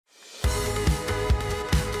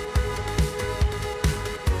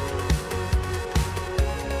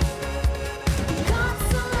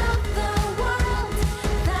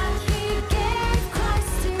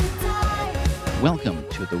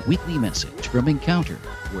the weekly message from Encounter,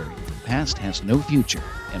 where your past has no future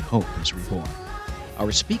and hope is reborn.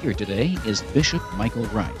 Our speaker today is Bishop Michael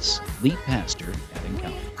Rice, lead pastor at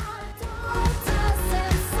Encounter.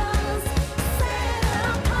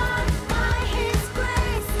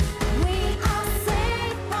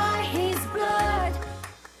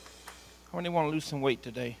 How many want to lose some weight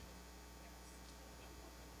today?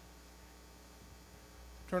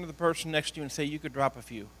 Turn to the person next to you and say, you could drop a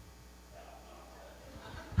few.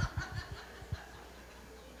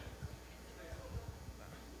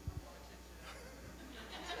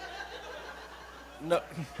 No.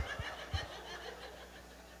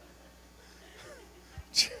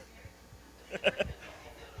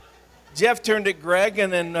 Jeff turned at Greg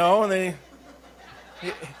and then no, and then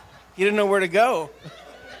he didn't know where to go.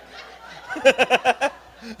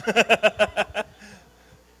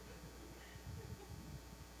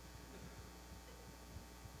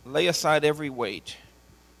 Lay aside every weight.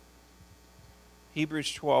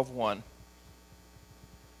 Hebrews 12:1.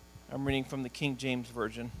 I'm reading from the King James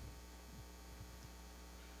Version.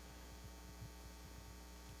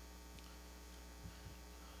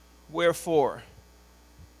 Wherefore,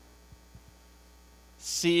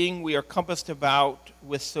 seeing we are compassed about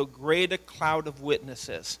with so great a cloud of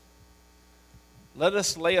witnesses, let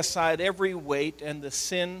us lay aside every weight and the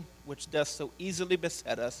sin which doth so easily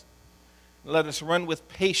beset us, and let us run with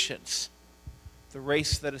patience the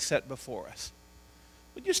race that is set before us.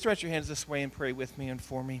 Would you stretch your hands this way and pray with me and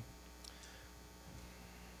for me?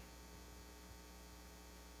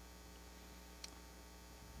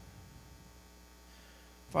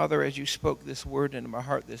 Father, as you spoke this word into my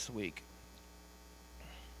heart this week,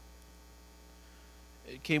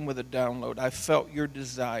 it came with a download. I felt your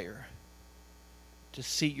desire to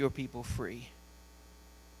see your people free.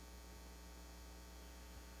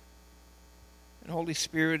 And Holy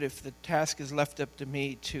Spirit, if the task is left up to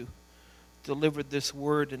me to deliver this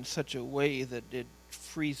word in such a way that it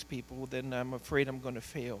frees people, then I'm afraid I'm going to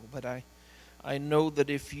fail. But I know that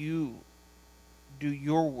if you do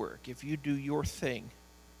your work, if you do your thing,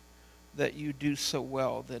 that you do so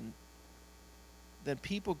well, then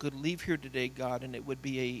people could leave here today, God, and it would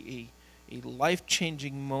be a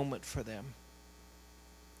life-changing moment for them.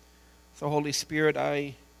 So, Holy Spirit,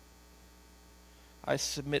 I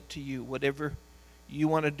submit to you. Whatever you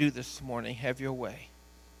want to do this morning, have your way.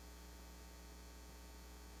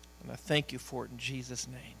 And I thank you for it in Jesus'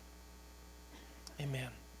 name. Amen.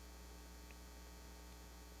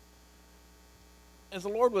 As the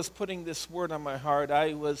Lord was putting this word on my heart,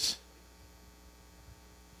 I was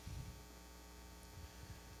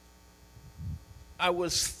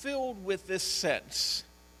filled with this sense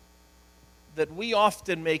that we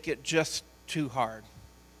often make it just too hard.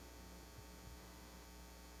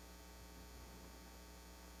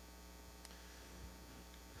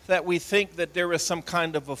 That we think that there is some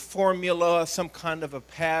kind of a formula, some kind of a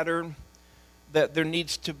pattern, that there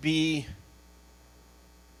needs to be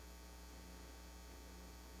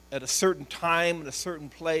at a certain time, at a certain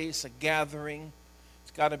place, a gathering.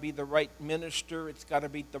 It's got to be the right minister. It's got to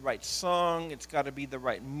be the right song. It's got to be the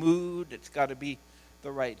right mood. It's got to be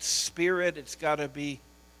the right spirit. It's got to be...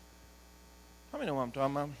 How many know what I'm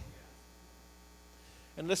talking about?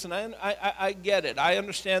 And listen, I get it. I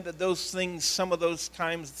understand that those things, some of those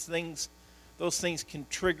times, those things can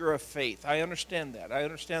trigger a faith. I understand that. I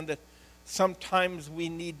understand that sometimes we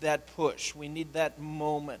need that push. We need that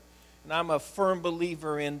moment. And I'm a firm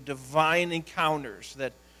believer in divine encounters,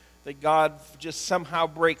 that God just somehow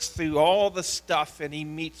breaks through all the stuff and he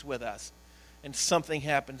meets with us and something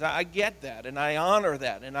happens. I get that and I honor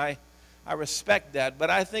that and I respect that.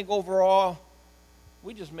 But I think overall,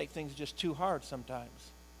 we just make things just too hard sometimes.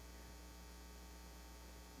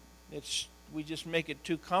 We just make it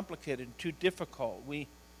too complicated, too difficult.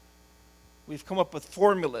 We've come up with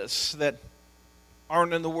formulas that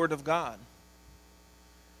aren't in the Word of God.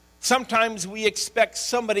 Sometimes we expect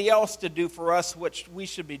somebody else to do for us what we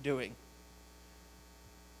should be doing.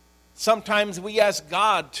 Sometimes we ask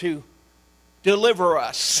God to deliver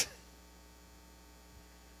us.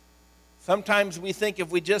 Sometimes we think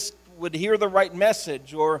if we just would hear the right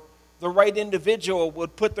message or the right individual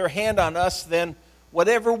would put their hand on us, then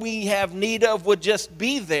whatever we have need of would just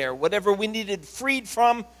be there. Whatever we needed freed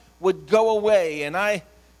from would go away. And I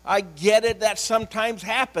get it, that sometimes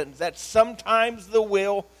happens. That's sometimes the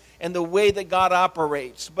will and the way that God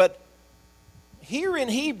operates. But here in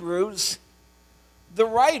Hebrews, the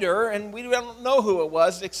writer, and we don't know who it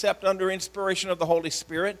was except under inspiration of the Holy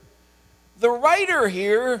Spirit, the writer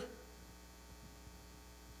here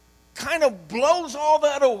kind of blows all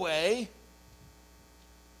that away,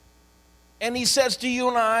 and he says to you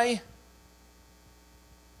and I,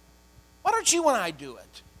 don't you and I do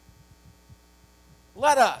it?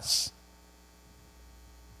 Let us.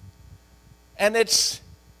 And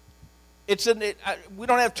we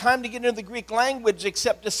don't have time to get into the Greek language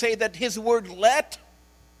except to say that his word let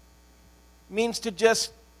means to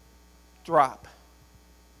just drop,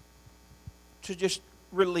 to just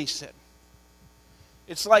release it.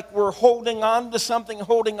 It's like we're holding on to something,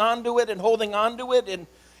 holding on to it,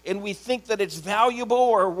 and we think that it's valuable,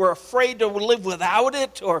 or we're afraid to live without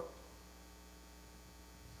it. Or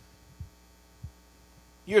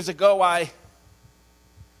years ago,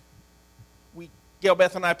 Gail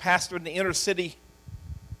Beth and I pastored in the inner city,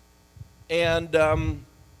 and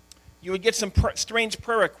you would get some strange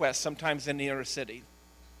prayer requests sometimes in the inner city.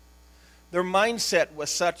 Their mindset was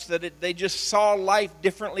such that they just saw life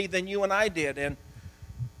differently than you and I did, and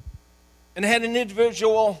had an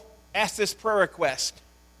individual ask this prayer request.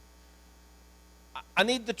 I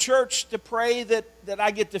need the church to pray that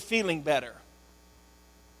I get to feeling better.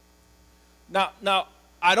 Now,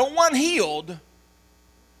 I don't want healed,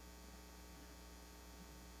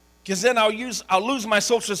 because then I'll lose my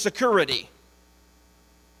Social Security.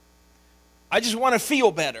 I just want to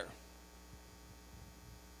feel better.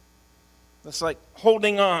 That's like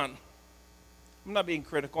holding on. I'm not being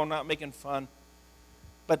critical, I'm not making fun.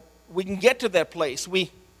 But we can get to that place.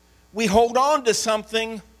 We hold on to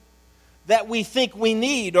something that we think we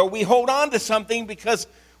need, or we hold on to something because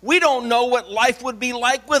we don't know what life would be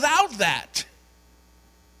like without that.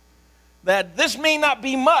 That this may not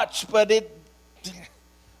be much, but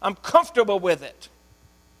I'm comfortable with it.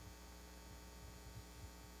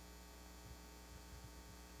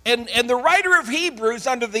 And the writer of Hebrews,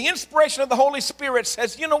 under the inspiration of the Holy Spirit,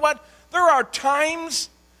 says, you know what? There are times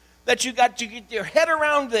that you got to get your head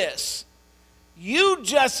around this. You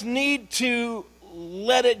just need to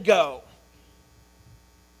let it go.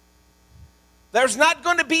 There's not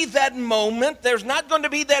going to be that moment. There's not going to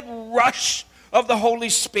be that rush of the Holy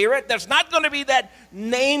Spirit. There's not going to be that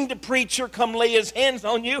named preacher come lay his hands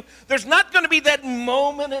on you. There's not going to be that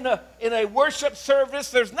moment in a worship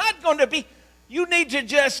service. There's not going to be. You need to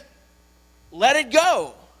just let it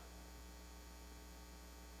go.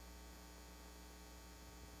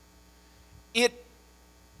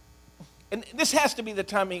 And this has to be the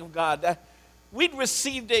timing of God.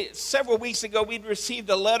 Several weeks ago, we'd received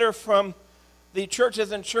a letter from the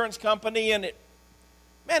church's insurance company, and it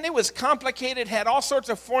was complicated, had all sorts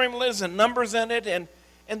of formulas and numbers in it, and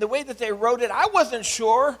the way that they wrote it, I wasn't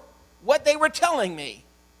sure what they were telling me.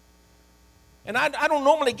 And I don't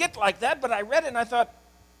normally get like that, but I read it and I thought,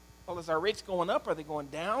 well, is our rates going up? Are they going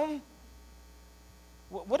down?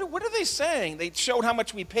 What are they saying? They showed how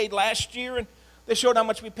much we paid last year, and they showed how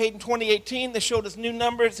much we paid in 2018. They showed us new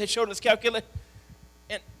numbers. They showed us calculate.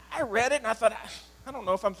 And I read it and I thought, I don't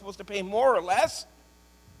know if I'm supposed to pay more or less.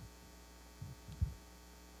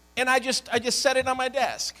 And I just set it on my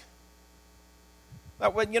desk.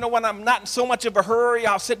 When I'm not in so much of a hurry,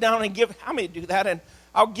 I'll sit down and I may do that, and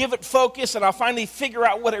I'll give it focus, and I'll finally figure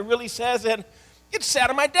out what it really says, and it sat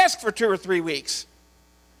on my desk for 2 or 3 weeks.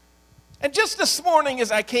 And just this morning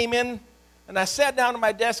as I came in, and I sat down at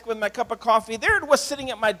my desk with my cup of coffee, there it was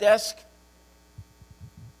sitting at my desk,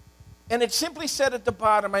 and it simply said at the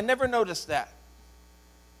bottom, I never noticed that.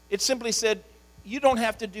 It simply said, you don't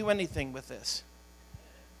have to do anything with this.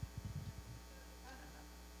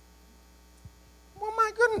 Well,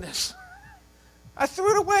 my goodness. I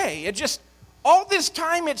threw it away. All this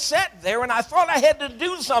time it sat there, and I thought I had to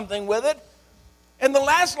do something with it. And the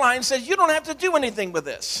last line says, you don't have to do anything with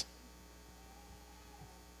this.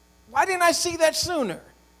 Why didn't I see that sooner?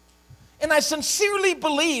 And I sincerely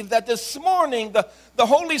believe that this morning the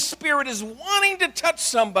Holy Spirit is wanting to touch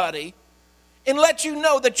somebody and let you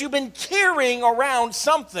know that you've been carrying around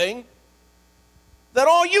something that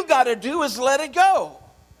all you got to do is let it go.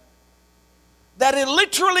 That it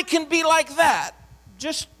literally can be like that.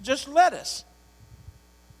 Just let us.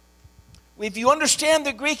 If you understand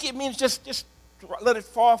the Greek, it means just let it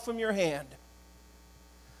fall from your hand.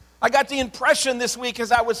 I got the impression this week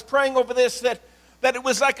as I was praying over this that it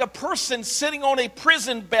was like a person sitting on a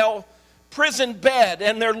prison bed,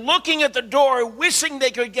 and they're looking at the door wishing they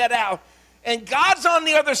could get out. And God's on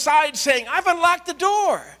the other side saying, I've unlocked the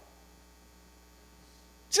door.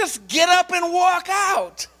 Just get up and walk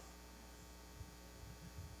out.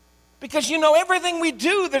 Because everything we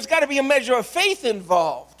do, there's got to be a measure of faith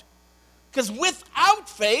involved. Because without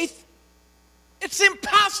faith, it's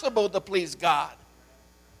impossible to please God.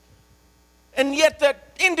 And yet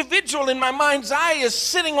that individual in my mind's eye is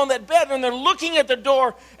sitting on that bed, and they're looking at the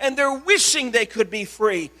door, and they're wishing they could be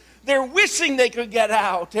free. They're wishing they could get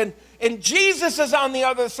out. And Jesus is on the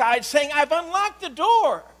other side saying, I've unlocked the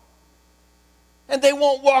door. And they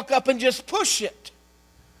won't walk up and just push it.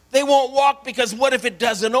 They won't walk because what if it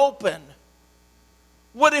doesn't open?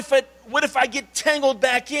 What if I get tangled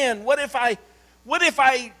back in? What if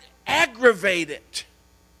I aggravate it?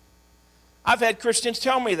 I've had Christians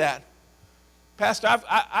tell me that. Pastor,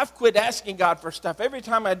 I've quit asking God for stuff. Every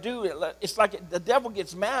time I do, it's like the devil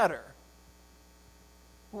gets madder.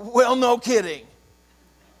 Well, no kidding.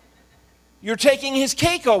 You're taking his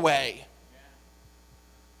cake away.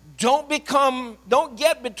 Don't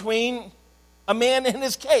get between a man and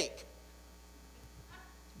his cake.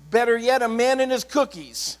 Better yet, a man and his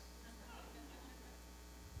cookies.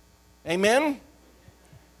 Amen?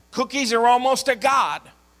 Cookies are almost a god.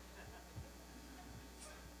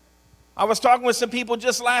 I was talking with some people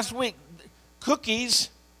just last week. Cookies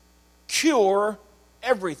cure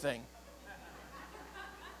everything.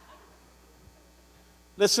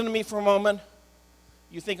 Listen to me for a moment.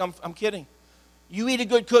 You think I'm kidding? You eat a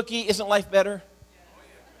good cookie, isn't life better?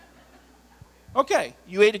 Okay,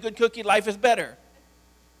 you ate a good cookie, life is better.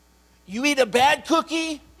 You eat a bad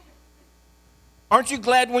cookie, aren't you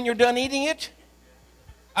glad when you're done eating it?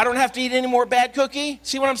 I don't have to eat any more bad cookie.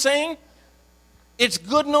 See what I'm saying? It's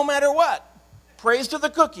good no matter what. Praise to the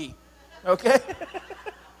cookie. Okay?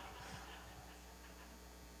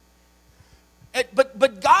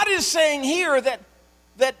 But God is saying here that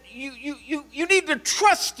you need to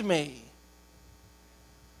trust me.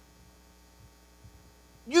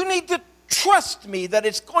 You need to trust me that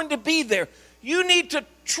it's going to be there. You need to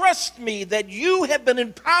trust me that you have been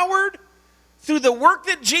empowered through the work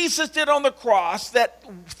that Jesus did on the cross, that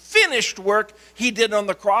finished work he did on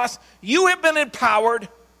the cross. You have been empowered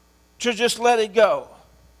to just let it go.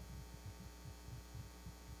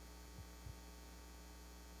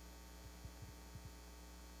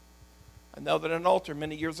 I know that at an altar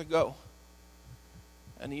many years ago,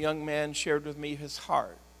 and a young man shared with me his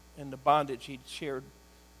heart and the bondage he'd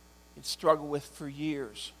struggled with for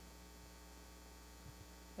years.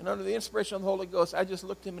 And under the inspiration of the Holy Ghost, I just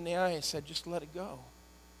looked him in the eye and said, just let it go.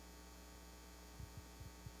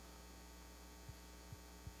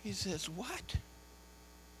 He says, what? I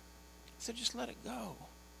said, just let it go.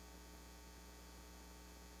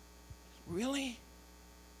 Really?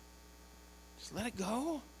 Just let it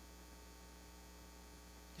go?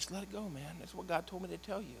 Just let it go, man. That's what God told me to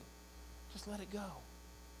tell you. Just let it go.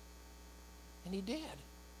 And he did.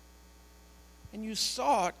 And you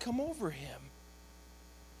saw it come over him.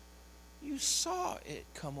 You saw it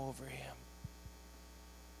come over him.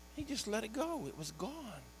 He just let it go. It was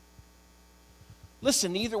gone.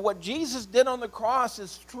 Listen, either what Jesus did on the cross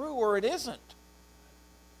is true or it isn't.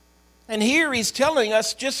 And here he's telling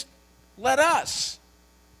us, just let us.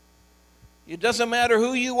 It doesn't matter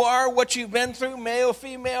who you are, what you've been through, male,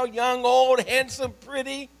 female, young, old, handsome,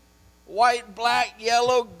 pretty, white, black,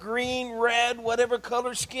 yellow, green, red, whatever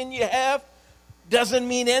color skin you have. Doesn't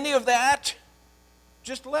mean any of that.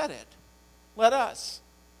 Just let it. Let us.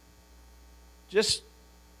 Just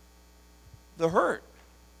the hurt.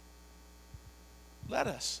 Let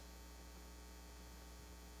us.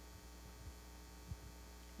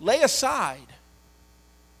 Lay aside.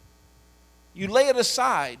 You lay it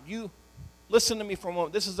aside. You listen to me for a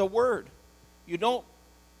moment. This is a word. You don't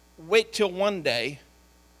wait till one day.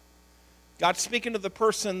 God's speaking to the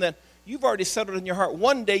person that you've already settled in your heart.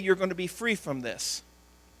 One day you're going to be free from this.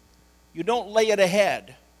 You don't lay it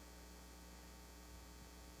ahead.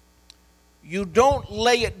 You don't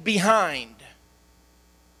lay it behind.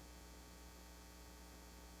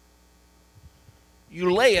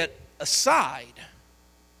 You lay it aside.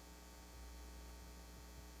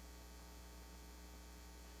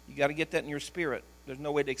 You got to get that in your spirit. There's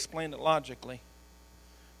no way to explain it logically.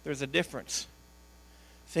 There's a difference.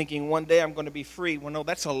 Thinking one day I'm going to be free. Well, no,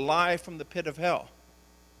 that's a lie from the pit of hell.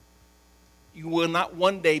 You will not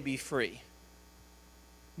one day be free.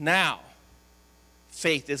 Now,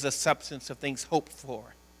 faith is a substance of things hoped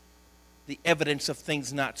for, the evidence of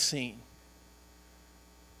things not seen.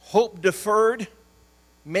 Hope deferred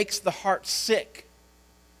makes the heart sick.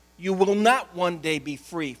 You will not one day be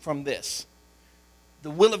free from this.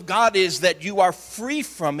 The will of God is that you are free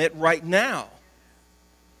from it right now.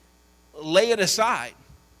 Lay it aside.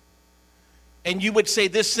 And you would say,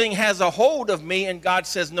 this thing has a hold of me, and God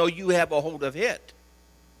says, no, you have a hold of it.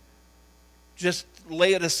 Just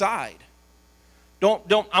lay it aside.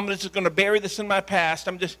 I'm just going to bury this in my past.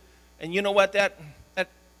 And you know what? That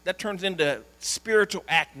turns into spiritual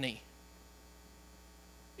acne.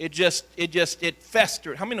 It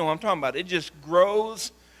festered. How many know what I'm talking about? It just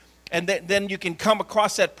grows, and then you can come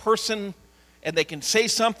across that person, and they can say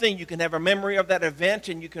something. You can have a memory of that event,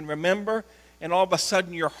 and you can remember, and all of a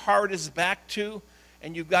sudden your heart is back to,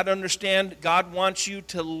 And you've got to understand, God wants you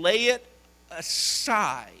to lay it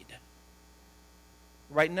aside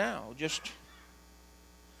right now.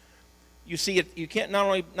 You see, you can't not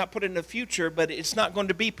only not put it in the future, but it's not going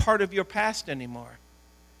to be part of your past anymore.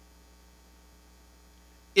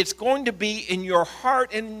 It's going to be in your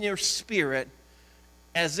heart and in your spirit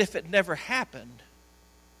as if it never happened.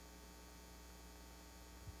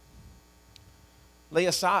 Lay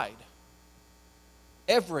aside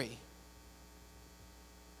every.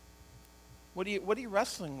 What are you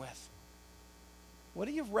wrestling with? What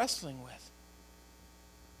are you wrestling with?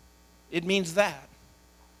 It means that.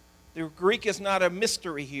 The Greek is not a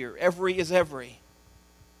mystery here. Every is every.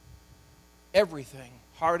 Everything.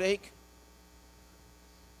 Heartache.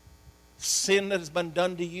 Sin that has been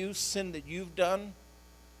done to you. Sin that you've done.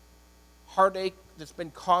 Heartache that's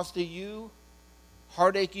been caused to you.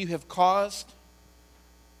 Heartache you have caused.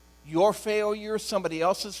 Your failure, somebody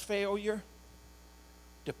else's failure.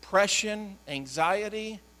 Depression,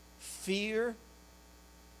 anxiety, fear.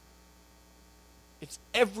 It's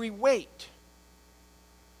every weight.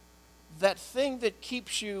 That thing that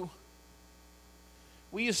keeps you.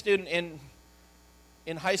 We used to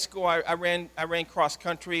in high school. I ran cross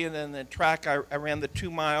country, and then the track. I ran the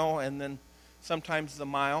 2 mile, and then sometimes the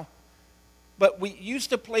mile. But we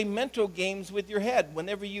used to play mental games with your head.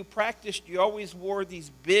 Whenever you practiced, you always wore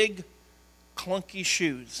these big, clunky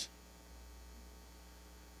shoes.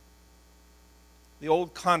 The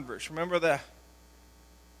old Converse. Remember the?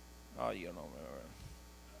 Oh, you don't remember.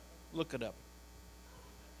 Look it up.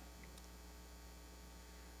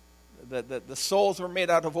 The soles were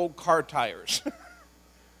made out of old car tires.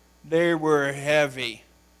 They were heavy.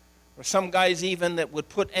 Or some guys even that would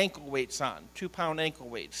put ankle weights on, 2-pound ankle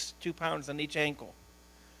weights, 2 pounds on each ankle.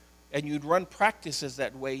 And you'd run practices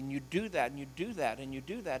that way, and you'd do that, and you'd do that, and you'd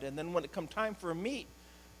do that. And then when it come time for a meet,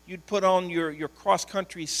 you'd put on your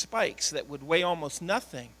cross-country spikes that would weigh almost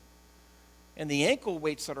nothing. And the ankle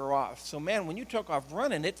weights that are off. So, man, when you took off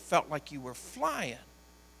running, it felt like you were flying.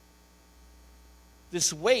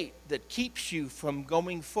 This weight that keeps you from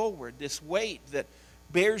going forward, this weight that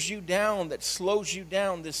bears you down, that slows you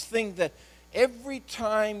down, this thing that every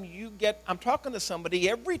time you get, I'm talking to somebody,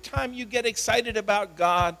 every time you get excited about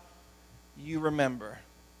God, you remember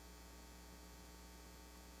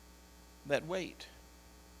that weight.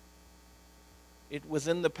 It was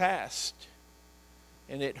in the past,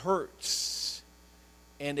 and it hurts,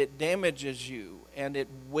 and it damages you, and it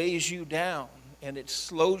weighs you down, and it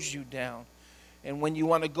slows you down. And when you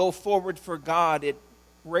want to go forward for God, it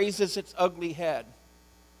raises its ugly head.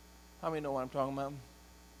 How many know what I'm talking about?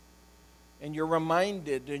 And you're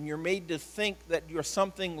reminded, and you're made to think that you're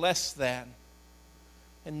something less than.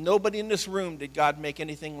 And nobody in this room did God make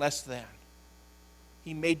anything less than.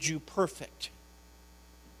 He made you perfect.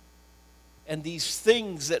 And these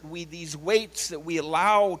things these weights that we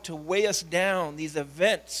allow to weigh us down, these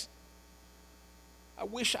events, I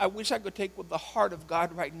wish I could take with the heart of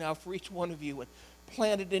God right now for each one of you and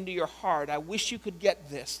plant it into your heart. I wish you could get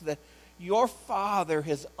this, that your Father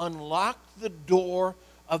has unlocked the door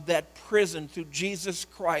of that prison through Jesus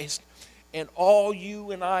Christ, and all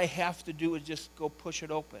you and I have to do is just go push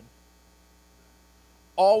it open.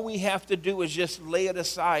 All we have to do is just lay it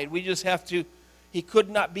aside. We just have to. He could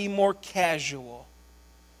not be more casual.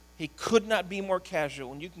 He could not be more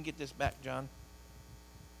casual. And you can get this back, John.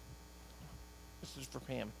 This is for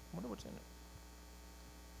Pam. I wonder what's in it.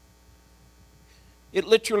 It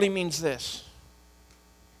literally means this.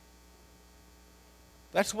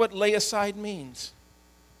 That's what lay aside means.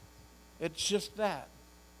 It's just that.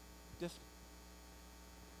 Just,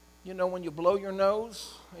 when you blow your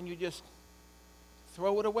nose and you just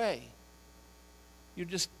throw it away.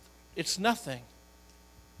 It's nothing.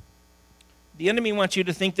 The enemy wants you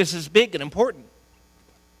to think this is big and important.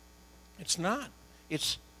 It's not.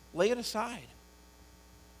 It's lay it aside.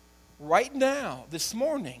 Right now, this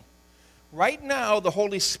morning, right now, the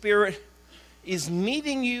Holy Spirit is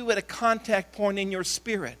meeting you at a contact point in your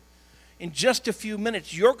spirit. In just a few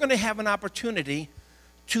minutes, you're going to have an opportunity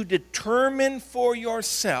to determine for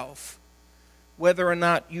yourself whether or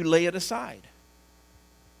not you lay it aside.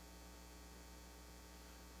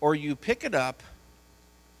 Or you pick it up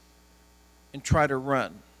and try to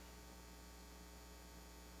run.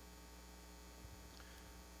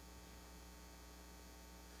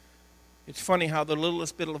 It's funny how the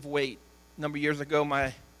littlest bit of weight, a number of years ago,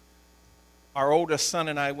 our oldest son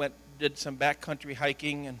and I did some backcountry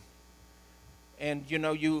hiking, and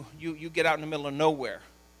you get out in the middle of nowhere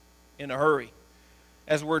in a hurry.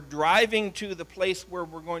 As we're driving to the place where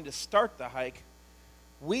we're going to start the hike,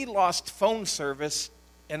 we lost phone service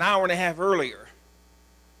an hour and a half earlier.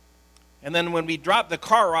 And then when we drop the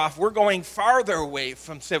car off, we're going farther away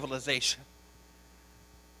from civilization.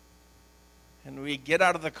 And we get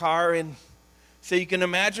out of the car, and so you can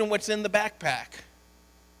imagine what's in the backpack.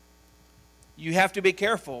 You have to be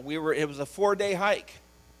careful. It was a 4-day hike.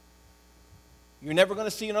 You're never going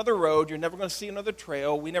to see another road. You're never going to see another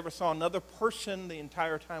trail. We never saw another person the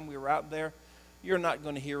entire time we were out there. You're not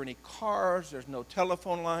going to hear any cars. There's no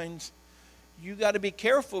telephone lines. You got to be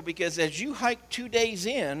careful, because as you hike 2 days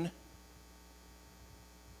in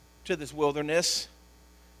to this wilderness,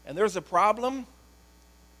 and there's a problem,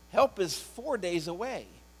 help is 4 days away.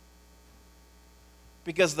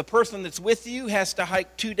 Because the person that's with you has to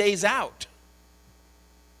hike 2 days out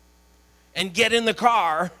and get in the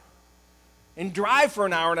car and drive for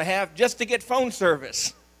an hour and a half just to get phone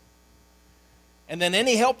service. And then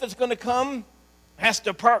any help that's going to come has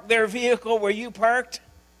to park their vehicle where you parked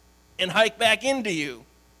and hike back into you.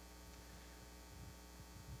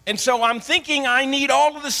 And so I'm thinking I need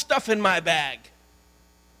all of this stuff in my bag.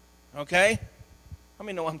 Okay? How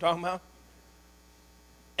many know what I'm talking about?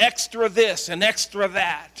 Extra this and extra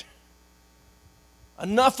that.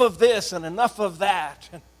 Enough of this and enough of that.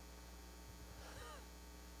 And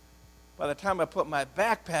by the time I put my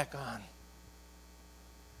backpack on,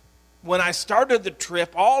 when I started the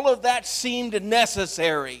trip, all of that seemed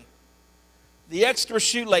necessary. The extra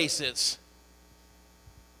shoelaces,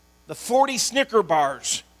 the 40 Snicker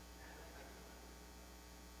bars,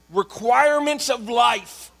 requirements of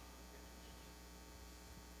life.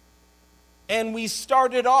 And we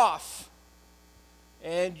started off,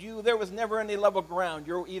 and there was never any level ground.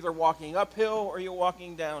 You're either walking uphill or you're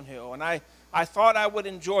walking downhill. And I thought I would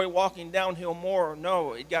enjoy walking downhill more.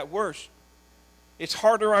 No, it got worse. It's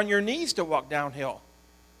harder on your knees to walk downhill.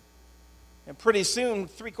 And pretty soon,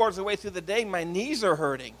 3/4 of the way through the day, my knees are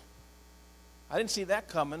hurting. I didn't see that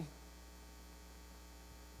coming.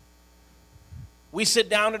 We sit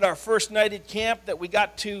down at our first night at camp that we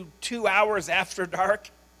got to 2 hours after dark.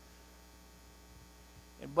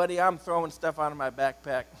 And buddy, I'm throwing stuff out of my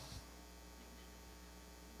backpack.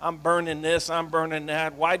 I'm burning this, I'm burning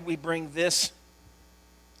that. Why'd we bring this?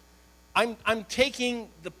 I'm taking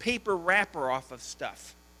the paper wrapper off of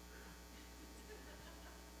stuff.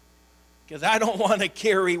 Because I don't want to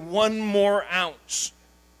carry 1 more ounce.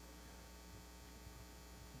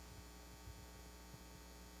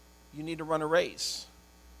 You need to run a race.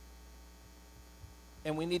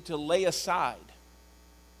 And we need to lay aside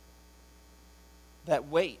that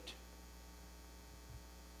weight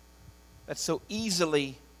that so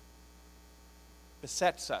easily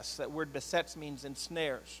besets us. That word besets means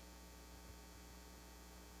ensnares.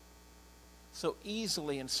 So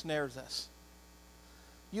easily ensnares us.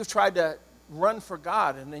 You've tried to run for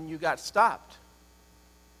God and then you got stopped.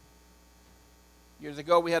 Years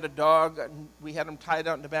ago we had a dog, and we had him tied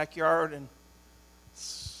out in the backyard, and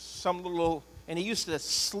and he used to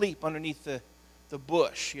sleep underneath the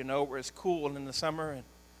bush, where it's cool in the summer. And at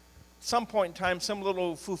some point in time, some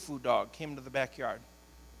little foo-foo dog came to the backyard.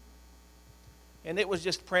 And it was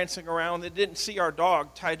just prancing around. It didn't see our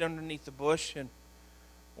dog tied underneath the bush. And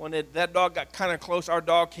when that dog got kind of close, our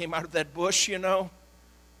dog came out of that bush,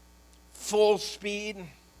 full speed.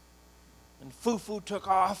 And foo-foo took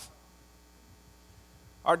off.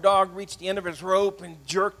 Our dog reached the end of his rope and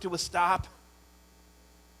jerked to a stop.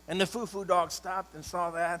 And the foo-foo dog stopped and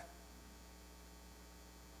saw that.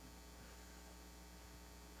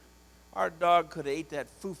 Our dog could have ate that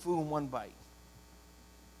foo-foo in one bite.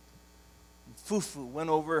 And foo-foo went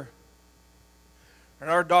over, and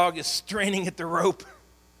our dog is straining at the rope,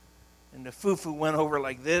 and the foo-foo went over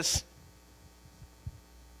like this.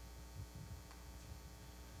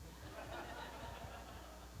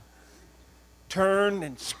 Turned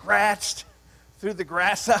and scratched, threw the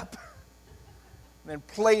grass up, and then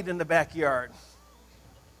played in the backyard.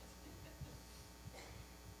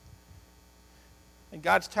 And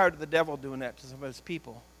God's tired of the devil doing that to some of his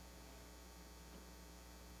people.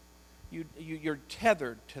 You're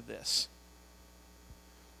tethered to this.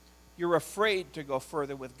 You're afraid to go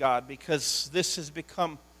further with God because this has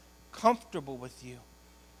become comfortable with you.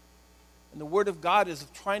 And the Word of God is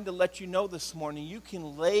trying to let you know this morning, you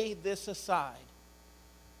can lay this aside.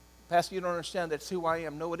 Pastor, you don't understand, that's who I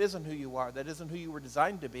am. No, it isn't who you are. That isn't who you were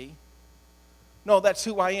designed to be. No, that's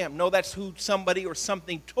who I am. No, that's who somebody or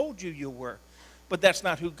something told you were. But that's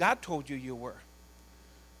not who God told you were.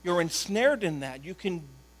 You're ensnared in that. You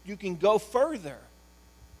can go further.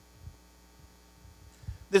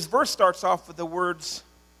 This verse starts off with the words,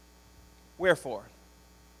 wherefore.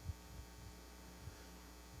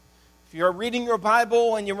 If you're reading your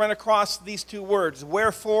Bible and you run across these 2 words,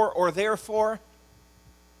 wherefore or therefore,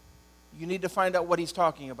 you need to find out what he's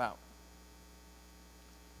talking about.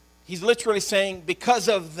 He's literally saying, because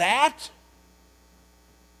of that,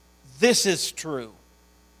 this is true.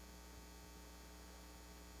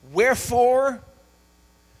 Wherefore,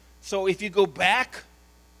 so if you go back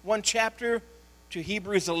one chapter to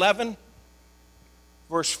Hebrews 11,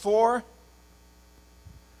 verse 4,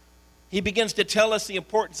 he begins to tell us the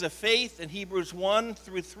importance of faith in Hebrews 1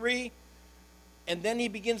 through 3. And then he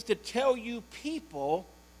begins to tell you people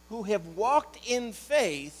who have walked in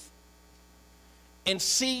faith and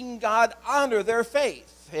seen God honor their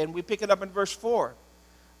faith. And we pick it up in verse 4.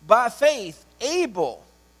 By faith, Abel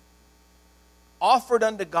offered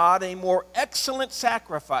unto God a more excellent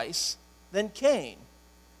sacrifice than Cain,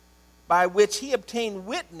 by which he obtained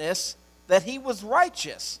witness that he was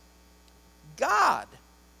righteous, God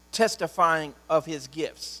testifying of his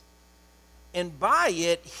gifts. And by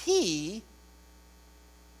it he,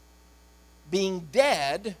 being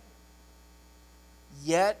dead,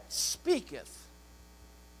 yet speaketh.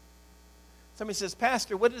 Somebody says,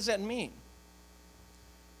 Pastor, what does that mean?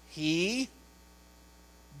 He,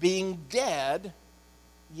 being dead,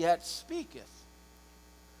 yet speaketh.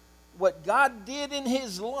 What God did in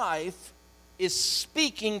his life is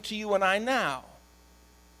speaking to you and I now.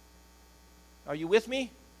 Are you with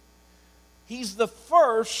me? He's the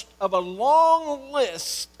first of a long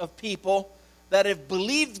list of people that have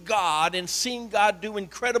believed God and seen God do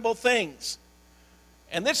incredible things.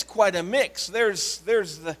 And this is quite a mix. There's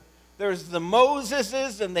the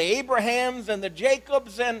Moseses and the Abrahams and the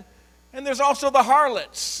Jacobs, and there's also the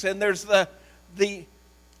harlots, and there's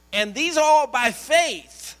and these all by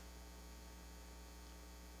faith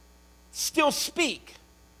still speak.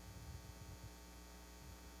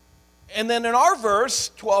 And then in our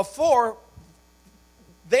verse 12:4,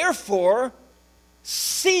 therefore,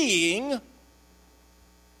 seeing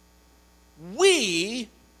we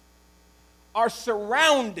are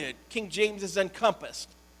surrounded, King James is encompassed,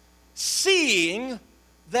 seeing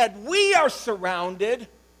that we are surrounded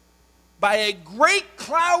by a great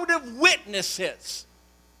cloud of witnesses.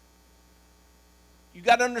 You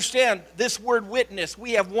got to understand this word witness.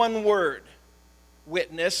 We have one word,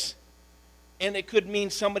 witness, and it could mean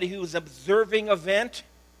somebody who is observing an event,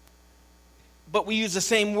 but we use the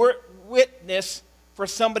same word, witness, for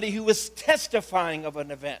somebody who is testifying of an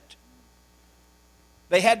event.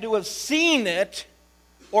 They had to have seen it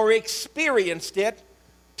or experienced it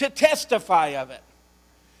to testify of it.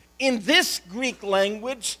 In this Greek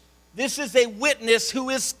language, this is a witness who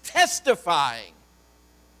is testifying.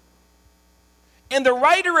 And the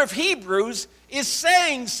writer of Hebrews is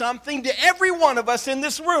saying something to every one of us in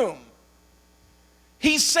this room.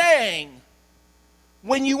 He's saying,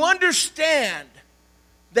 when you understand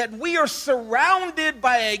that we are surrounded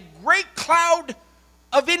by a great cloud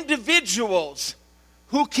of individuals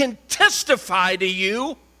who can testify to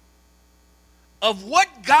you of what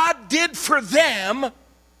God did for them,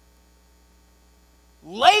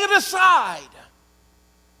 lay it aside.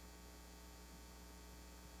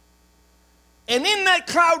 And in that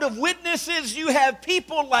cloud of witnesses, you have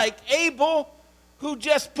people like Abel who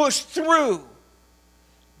just pushed through,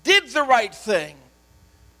 did the right thing.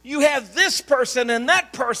 You have this person and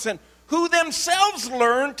that person who themselves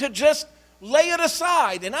learned to just lay it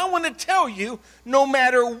aside. And I want to tell you, no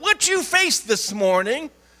matter what you face this morning,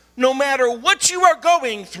 no matter what you are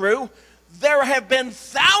going through, there have been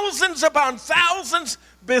thousands upon thousands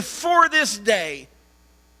before this day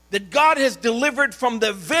that God has delivered from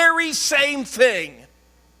the very same thing.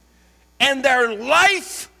 And their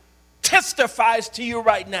life testifies to you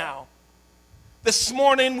right now. This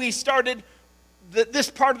morning we started this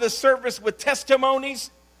part of the service with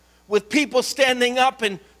testimonies, with people standing up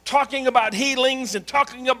and talking about healings and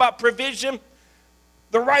talking about provision.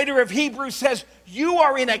 The writer of Hebrews says, you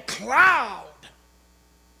are in a cloud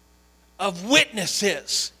of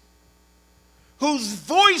witnesses whose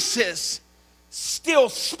voices still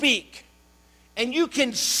speak. And you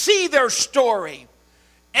can see their story.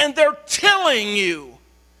 And they're telling you,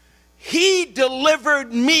 he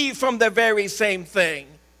delivered me from the very same thing.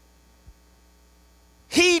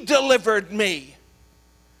 He delivered me.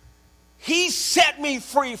 He set me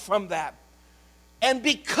free from that. And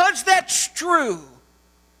because that's true,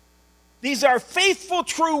 these are faithful,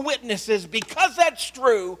 true witnesses. Because that's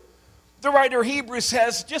true, the writer of Hebrews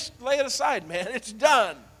says, just lay it aside, man. It's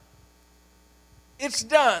done. It's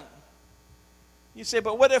done. You say,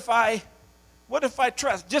 but what if I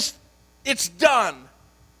trust? Just, it's done.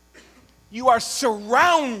 You are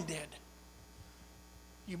surrounded.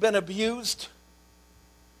 You've been abused.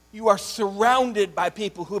 You are surrounded by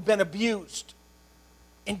people who have been abused.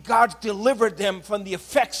 And God's delivered them from the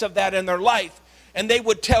effects of that in their life. And they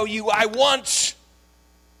would tell you, I once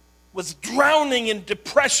was drowning in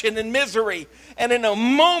depression and misery, and in a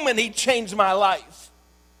moment he changed my life.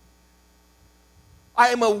 I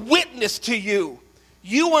am a witness to you.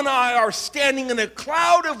 You and I are standing in a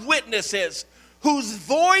cloud of witnesses whose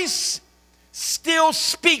voice still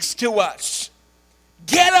speaks to us.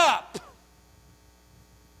 Get up.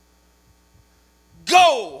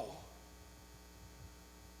 Go.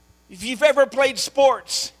 If you've ever played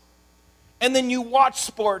sports and then you watch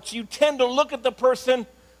sports, you tend to look at the person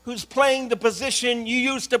who's playing the position you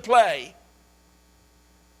used to play.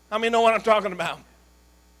 How many know what I'm talking about?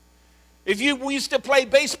 If you used to play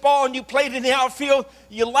baseball and you played in the outfield,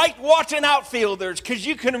 you liked watching outfielders because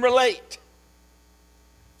you can relate.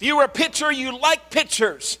 If you were a pitcher, you like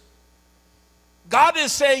pitchers. God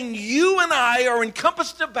is saying you and I are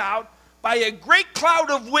encompassed about by a great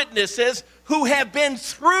cloud of witnesses who have been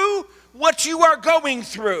through what you are going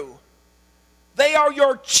through. They are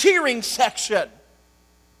your cheering section.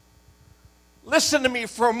 Listen to me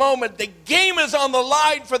for a moment. The game is on the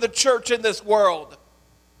line for the church in this world.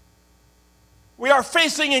 We are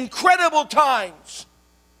facing incredible times.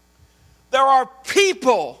 There are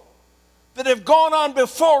people that have gone on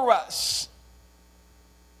before us.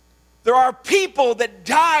 There are people that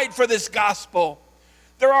died for this gospel.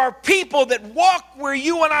 There are people that walk where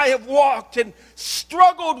you and I have walked and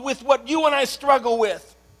struggled with what you and I struggle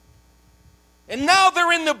with. And now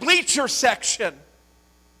they're in the bleacher section.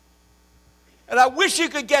 And I wish you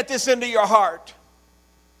could get this into your heart.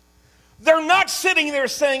 They're not sitting there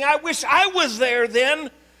saying, I wish I was there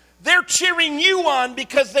then. They're cheering you on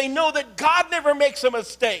because they know that God never makes a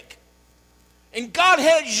mistake. And God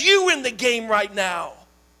has you in the game right now.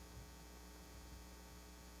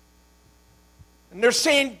 And they're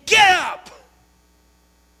saying, get up.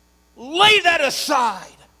 Lay that aside.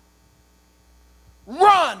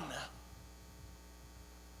 Run.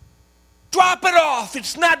 Drop it off.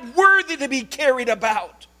 It's not worthy to be carried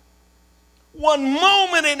about. One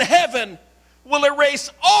moment in heaven will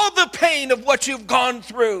erase all the pain of what you've gone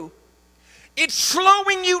through. It's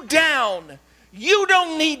slowing you down. You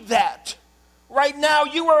don't need that. Right now,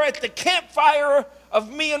 you are at the campfire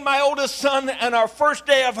of me and my oldest son and our first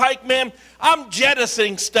day of hike, man. I'm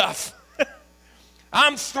jettisoning stuff.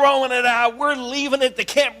 I'm throwing it out. We're leaving at the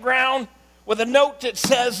campground with a note that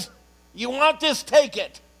says, you want this, take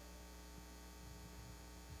it.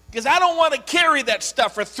 Because I don't want to carry that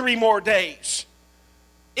stuff for 3 more days.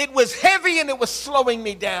 It was heavy and it was slowing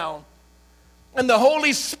me down. And the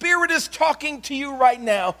Holy Spirit is talking to you right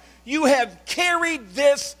now. You have carried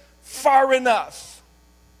this far enough.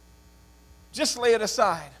 Just lay it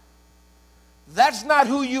aside. That's not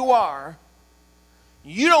who you are.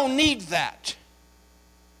 You don't need that.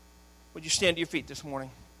 Would you stand to your feet this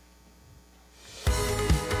morning?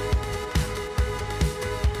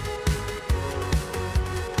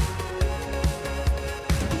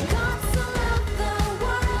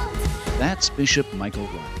 That's Bishop Michael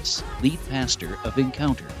Rice, lead pastor of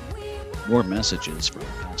Encounter. More messages from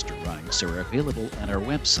Pastor Rice are available at our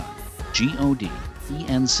website, godenc.com.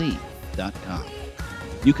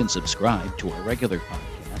 You can subscribe to our regular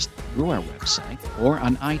podcast through our website or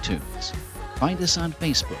on iTunes. Find us on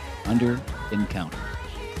Facebook under Encounter.